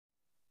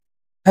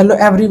Hello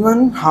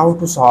everyone, how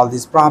to solve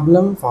this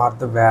problem for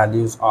the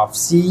values of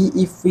c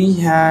if we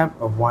have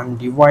 1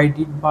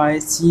 divided by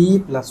c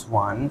plus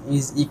 1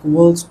 is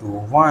equals to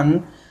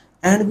 1,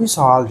 and we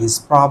solve this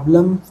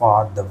problem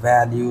for the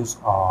values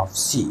of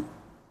c.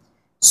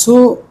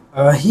 So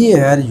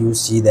here you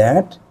see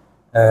that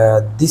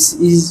this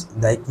is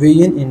the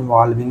equation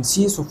involving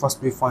c. So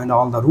first we find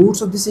all the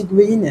roots of this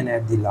equation, and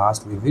at the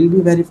last we will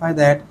be verify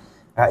that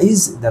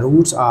is the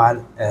roots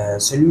are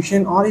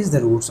solution or is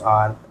the roots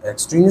are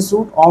extraneous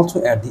root.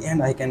 Also at the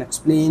end I can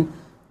explain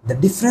the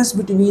difference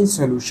between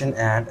solution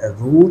and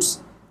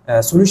roots,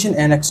 solution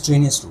and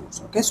extraneous roots.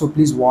 Okay, so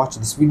please watch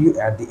this video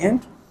at the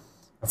end.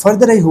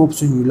 Further, I hope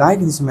so you like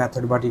this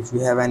method, but if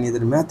you have any other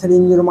method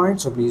in your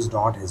mind, so please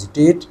don't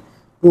hesitate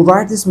to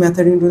write this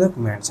method into the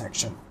comment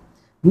section.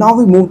 Now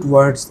we move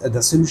towards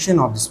the solution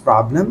of this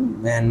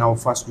problem, and now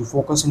first we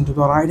focus into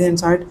the right hand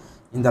side.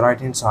 In the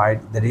right hand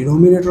side, the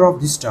denominator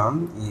of this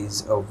term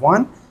is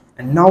 1,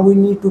 and now we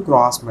need to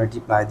cross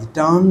multiply the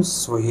terms.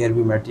 So here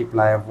we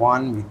multiply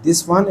 1 with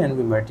this one, and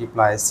we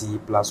multiply c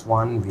plus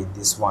 1 with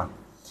this one.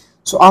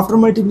 So after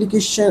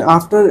multiplication,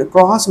 after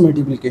cross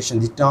multiplication,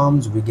 the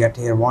terms we get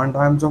here 1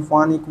 times of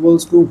 1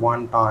 equals to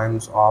 1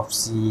 times of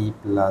c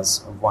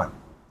plus 1.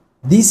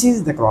 This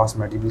is the cross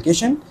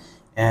multiplication,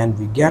 and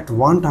we get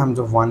 1 times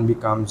of 1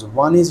 becomes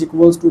 1 is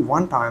equals to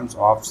 1 times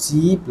of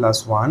c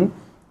plus 1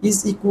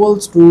 is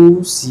equals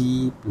to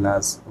c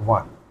plus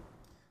 1.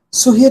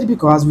 So here,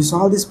 because we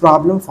solve this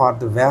problem for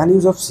the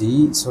values of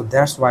c, so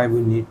that's why we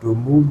need to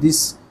move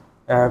this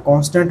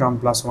constant term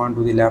plus 1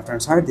 to the left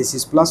hand side. This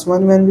is plus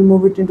 1. When we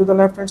move it into the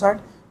left hand side,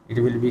 it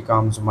will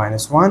becomes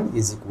minus 1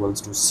 is equals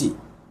to c.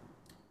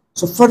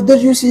 So further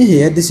you see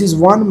here, this is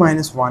 1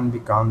 minus 1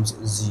 becomes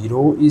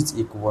 0 is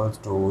equals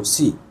to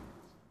c.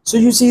 So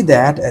you see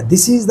that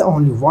this is the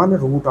only one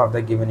root of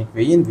the given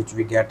equation which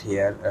we get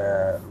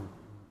here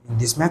in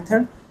this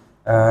method.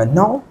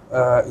 Now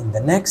in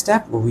the next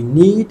step we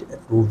need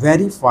to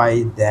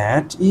verify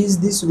that is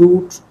this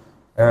root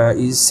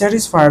is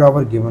satisfied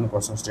our given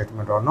question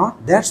statement or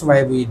not. That's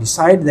why we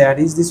decide that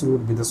is this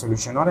root be the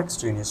solution or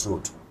extraneous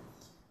root.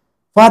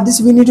 For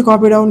this we need to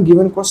copy down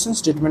given question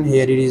statement.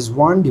 Here it is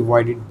 1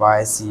 divided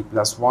by c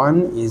plus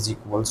 1 is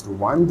equals to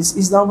 1. This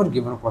is our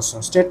given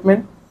question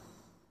statement,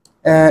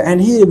 and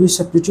here we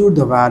substitute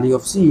the value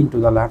of c into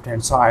the left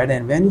hand side,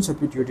 and when you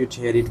substitute it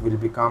here, it will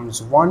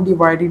becomes 1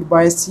 divided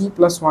by c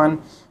plus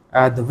 1.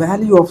 The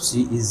value of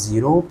c is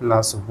 0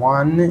 plus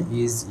 1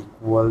 is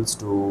equals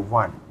to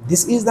 1.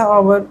 This is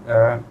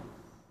our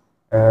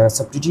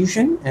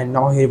substitution, and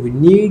now here we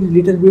need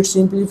little bit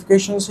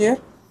simplifications here.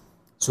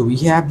 So we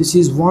have this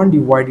is 1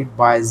 divided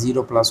by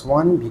 0 plus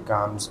 1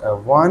 becomes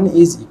 1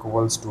 is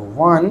equals to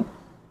 1,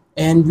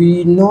 and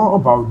we know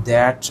about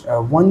that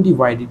 1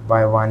 divided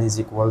by 1 is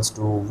equals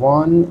to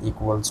 1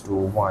 equals to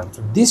 1.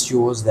 So this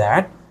shows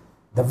that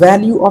the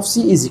value of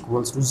c is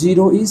equals to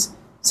 0 is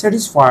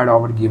satisfied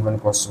our given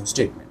question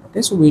statement.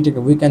 Okay, so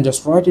we can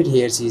just write it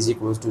here, c is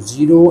equals to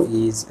 0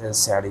 is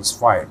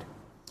satisfied.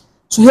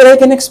 So here I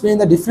can explain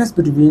the difference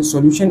between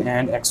solution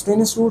and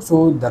extraneous root.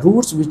 So the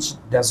roots which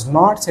does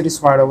not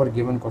satisfy our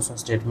given question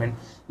statement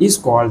is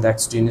called the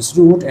extraneous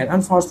root, and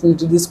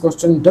unfortunately this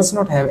question does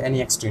not have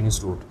any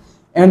extraneous root.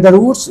 And the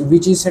roots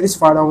which is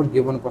satisfied our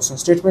given question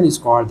statement is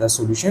called the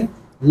solution.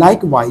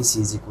 Likewise, c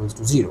is equals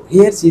to 0.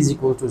 Here c is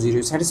equals to 0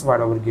 is satisfied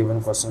our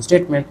given question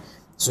statement,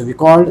 so we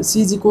called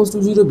c is equals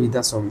to 0 be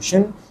the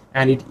solution,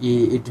 and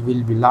it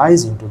will be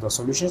lies into the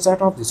solution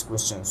set of this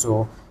question.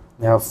 So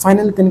now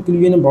final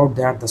conclusion about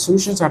that, the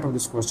solution set of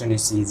this question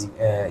is c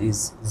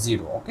is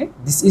 0. Okay,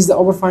 this is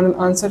our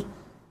final answer,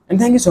 and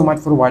thank you so much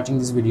for watching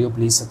this video.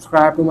 Please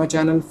subscribe to my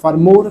channel for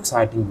more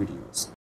exciting videos.